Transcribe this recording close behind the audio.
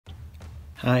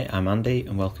Hi, I'm Andy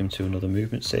and welcome to another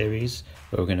movement series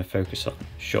where we're going to focus on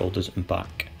shoulders and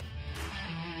back.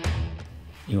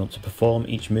 You want to perform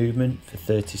each movement for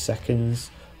 30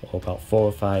 seconds or about 4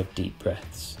 or 5 deep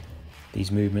breaths. These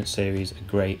movement series are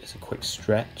great as a quick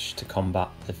stretch to combat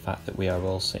the fact that we are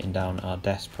all sitting down at our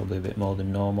desk probably a bit more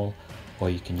than normal,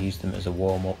 or you can use them as a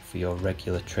warm-up for your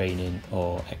regular training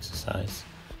or exercise.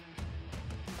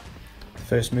 The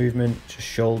first movement, just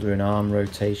shoulder and arm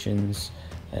rotations.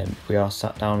 If we are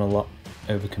sat down a lot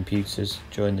over computers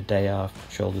during the day, our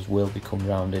shoulders will become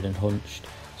rounded and hunched,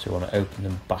 so we want to open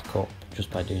them back up just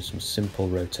by doing some simple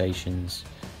rotations.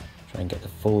 Try and get the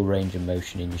full range of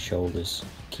motion in your shoulders,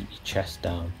 keep your chest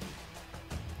down.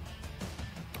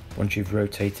 Once you've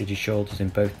rotated your shoulders in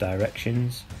both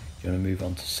directions, you want to move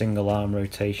on to single arm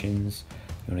rotations.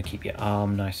 You want to keep your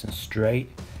arm nice and straight.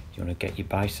 You want to get your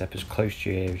bicep as close to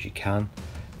your ear as you can.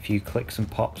 A few clicks and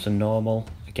pops are normal.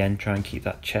 Again, try and keep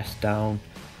that chest down.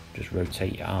 Just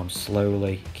rotate your arms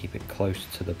slowly, keep it close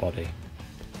to the body.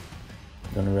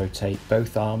 You're going to rotate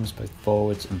both arms, both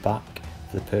forwards and back.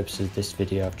 For the purposes of this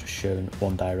video, I've just shown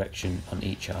one direction on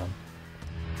each arm.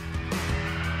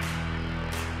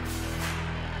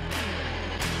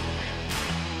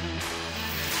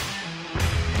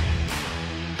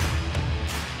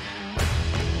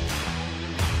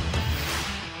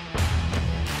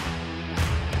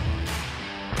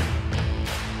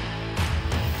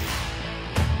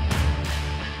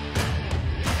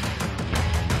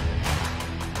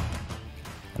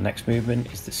 The next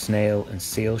movement is the snail and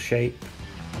seal shape.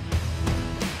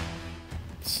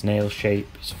 The snail shape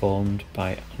is formed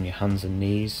by on your hands and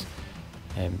knees,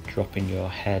 dropping your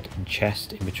head and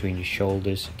chest in between your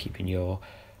shoulders, keeping your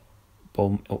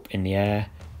bum up in the air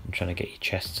and trying to get your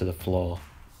chest to the floor.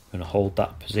 You're going to hold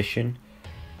that position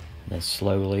and then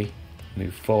slowly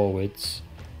move forwards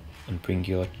and bring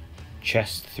your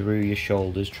chest through your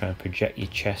shoulders. Try and project your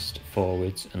chest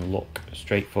forwards and look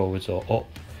straight forwards or up.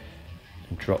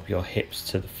 And drop your hips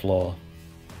to the floor,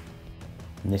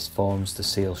 and this forms the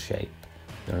seal shape.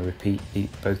 You're going to repeat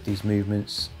both these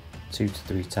movements 2 to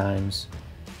 3 times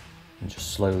and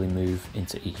just slowly move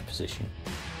into each position.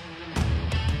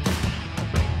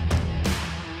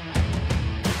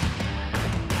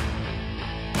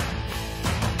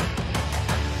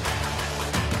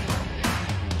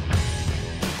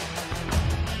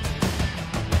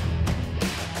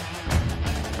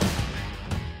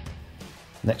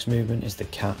 Next movement is the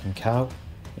cat and cow.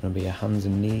 It's going to be your hands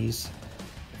and knees,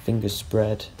 fingers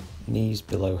spread, knees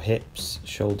below hips,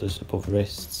 shoulders above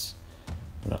wrists.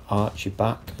 You're going to arch your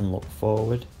back and look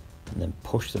forward, and then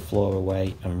push the floor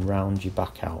away and round your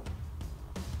back out.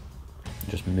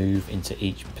 Just move into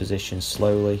each position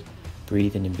slowly,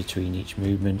 breathing in between each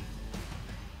movement.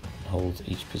 Hold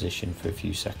each position for a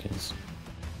few seconds.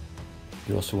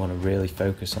 You also want to really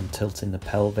focus on tilting the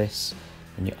pelvis.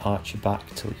 When you arch your back,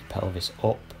 tilt your pelvis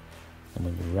up, and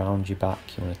when you round your back,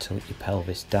 you want to tilt your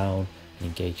pelvis down and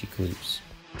engage your glutes.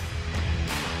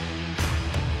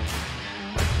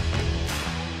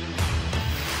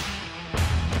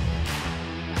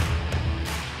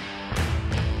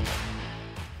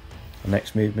 The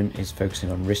next movement is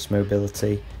focusing on wrist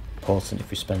mobility. Important if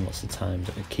you spend lots of time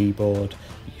at a keyboard,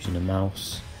 using a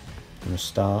mouse. You're going to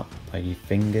start by your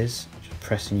fingers, just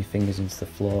pressing your fingers into the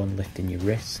floor and lifting your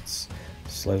wrists.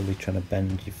 Slowly trying to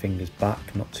bend your fingers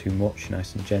back, not too much,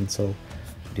 nice and gentle.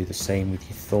 Do the same with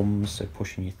your thumbs, so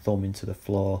pushing your thumb into the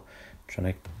floor,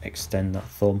 trying to extend that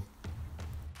thumb.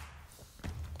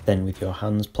 Then with your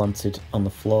hands planted on the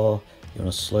floor, you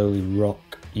want to slowly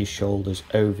rock your shoulders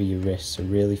over your wrists, so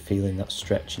really feeling that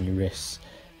stretch in your wrists.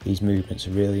 These movements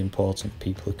are really important for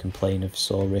people who complain of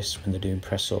sore wrists when they're doing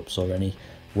press-ups or any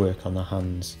work on the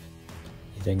hands.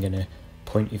 You're then going to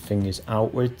point your fingers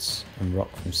outwards and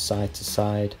rock from side to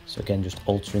side. So again, just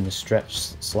altering the stretch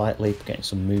slightly, getting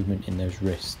some movement in those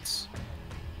wrists.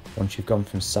 Once you've gone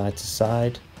from side to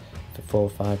side for 4 or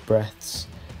 5 breaths,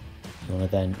 you want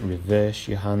to then reverse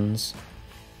your hands.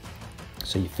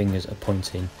 So your fingers are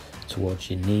pointing towards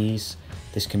your knees.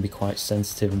 This can be quite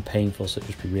sensitive and painful, so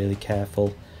just be really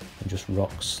careful and just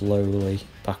rock slowly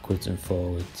backwards and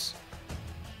forwards.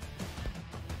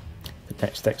 The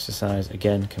next exercise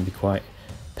again can be quite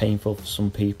painful for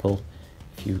some people.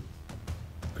 If you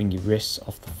bring your wrists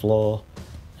off the floor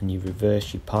and you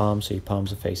reverse your palms, so your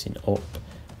palms are facing up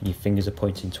and your fingers are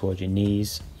pointing towards your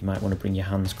knees, you might want to bring your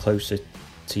hands closer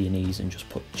to your knees and just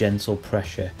put gentle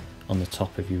pressure on the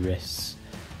top of your wrists.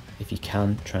 If you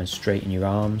can, try and straighten your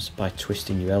arms by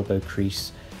twisting your elbow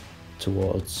crease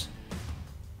towards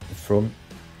the front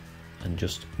and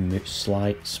just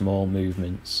slight small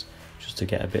movements just to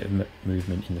get a bit of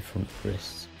movement in the front of the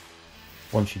wrists.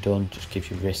 Once you're done, just give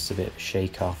your wrists a bit of a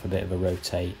shake off, a bit of a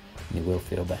rotate, and you will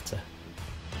feel better.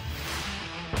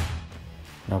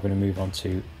 Now we're going to move on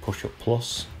to push-up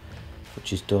plus,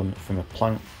 which is done from a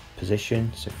plank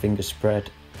position, so fingers spread,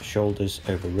 shoulders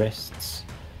over wrists,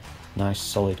 nice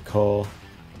solid core.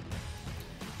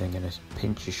 Then going to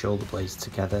pinch your shoulder blades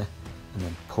together and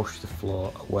then push the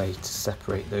floor away to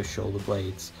separate those shoulder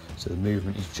blades, so the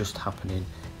movement is just happening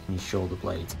in your shoulder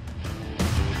blades.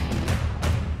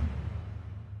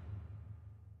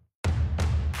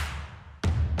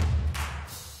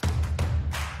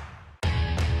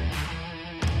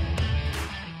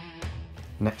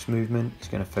 Next movement is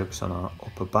going to focus on our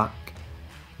upper back.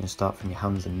 You're going to start from your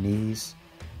hands and knees,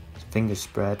 fingers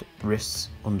spread, wrists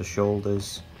under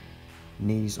shoulders,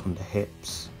 knees under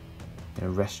hips. You're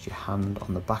going to rest your hand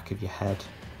on the back of your head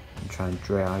and try and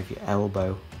drive your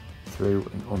elbow through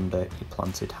and under your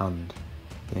planted hand.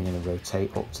 Then you're going to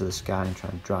rotate up to the sky and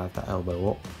try and drive that elbow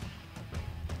up.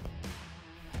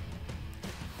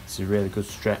 This is a really good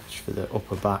stretch for the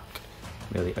upper back,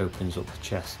 really opens up the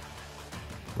chest,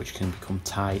 which can become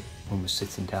tight when we're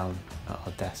sitting down at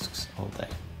our desks all day.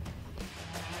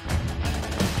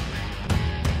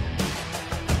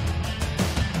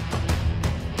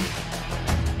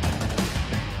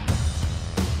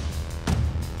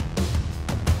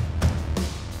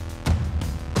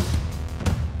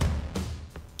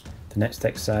 The next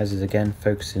exercise is again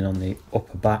focusing on the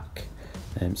upper back.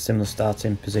 Similar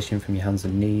starting position from your hands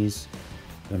and knees.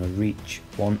 You're going to reach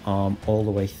one arm all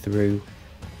the way through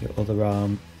your other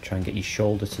arm, try and get your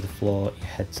shoulder to the floor, your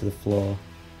head to the floor.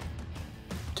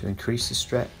 To increase the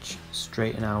stretch,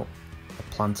 straighten out the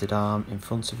planted arm in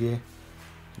front of you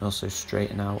and also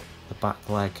straighten out the back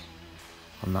leg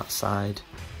on that side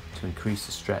to increase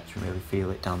the stretch and really feel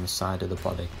it down the side of the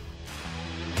body.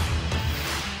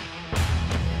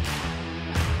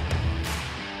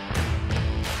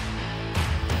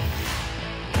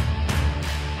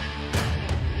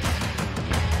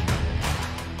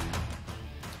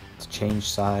 Change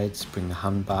sides, bring the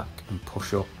hand back and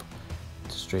push up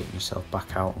to straighten yourself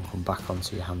back out and come back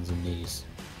onto your hands and knees.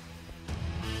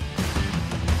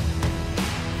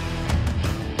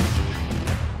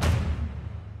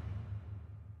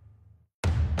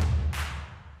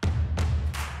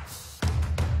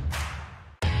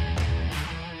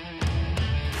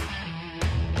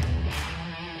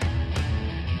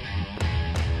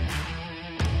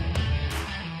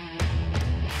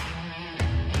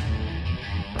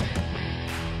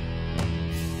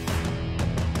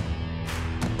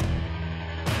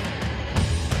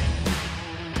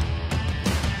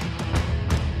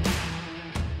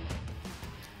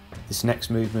 This next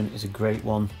movement is a great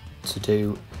one to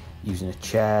do using a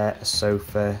chair, a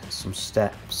sofa, some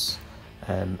steps,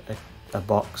 a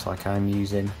box like I'm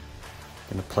using.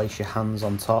 You're going to place your hands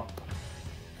on top,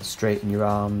 straighten your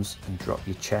arms and drop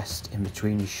your chest in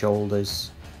between your shoulders.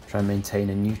 Try and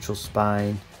maintain a neutral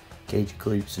spine, gauge your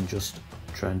glutes and just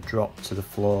try and drop to the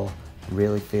floor and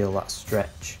really feel that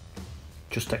stretch.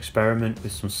 Just experiment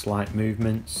with some slight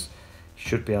movements. You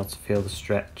should be able to feel the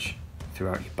stretch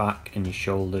throughout your back and your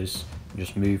shoulders, and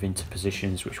just move into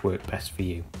positions which work best for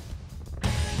you.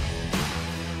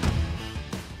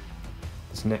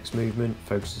 This next movement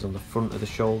focuses on the front of the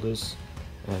shoulders,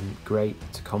 great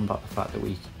to combat the fact that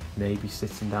we may be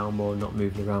sitting down more, not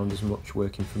moving around as much,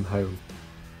 working from home.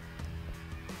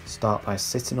 Start by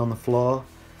sitting on the floor,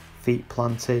 feet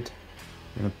planted.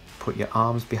 You're going to put your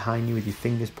arms behind you with your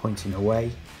fingers pointing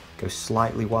away, go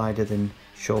slightly wider than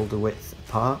shoulder width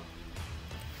apart.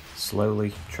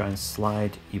 Slowly try and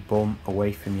slide your bum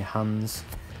away from your hands.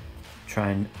 Try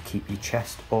and keep your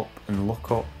chest up and look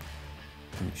up,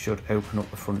 and it should open up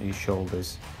the front of your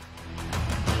shoulders.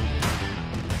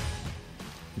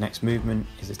 Next movement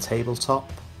is a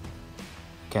tabletop.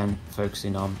 Again,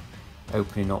 focusing on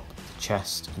opening up the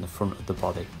chest and the front of the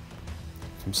body.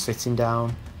 From sitting down,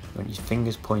 you want your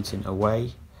fingers pointing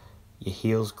away, your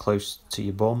heels close to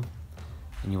your bum,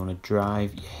 and you want to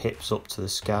drive your hips up to the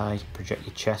sky, project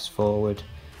your chest forward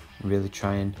and really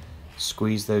try and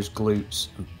squeeze those glutes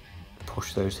and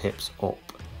push those hips up.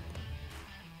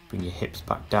 Bring your hips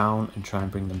back down and try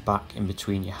and bring them back in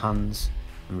between your hands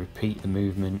and repeat the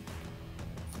movement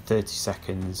for 30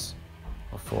 seconds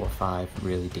or 4 or 5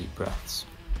 really deep breaths.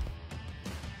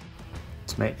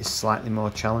 To make this slightly more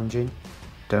challenging,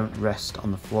 don't rest on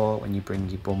the floor when you bring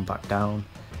your bum back down.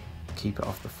 Keep it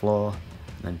off the floor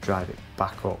and then drive it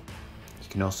back up. You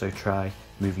can also try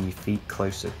moving your feet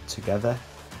closer together.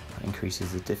 That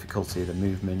increases the difficulty of the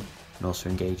movement and also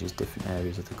engages different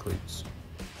areas of the glutes.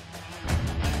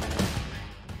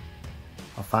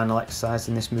 Our final exercise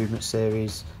in this movement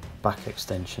series, back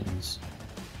extensions.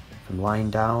 From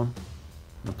lying down,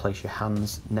 and place your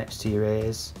hands next to your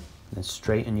ears, and then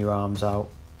straighten your arms out,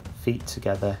 feet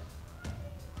together,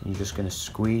 and you're just going to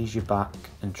squeeze your back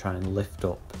and try and lift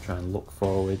up, try and look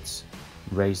forwards,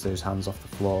 raise those hands off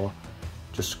the floor.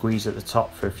 Just squeeze at the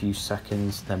top for a few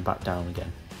seconds, then back down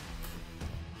again.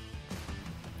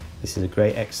 This is a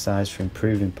great exercise for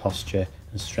improving posture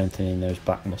and strengthening those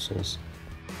back muscles.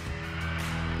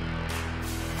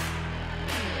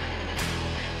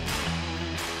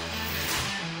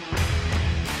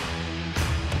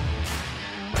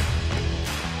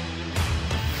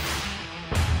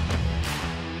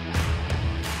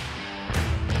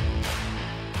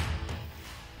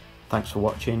 Thanks for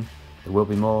watching. There will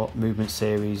be more movement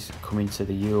series coming to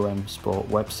the UOM Sport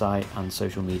website and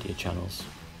social media channels.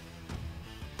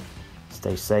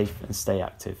 Stay safe and stay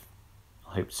active.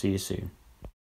 I hope to see you soon.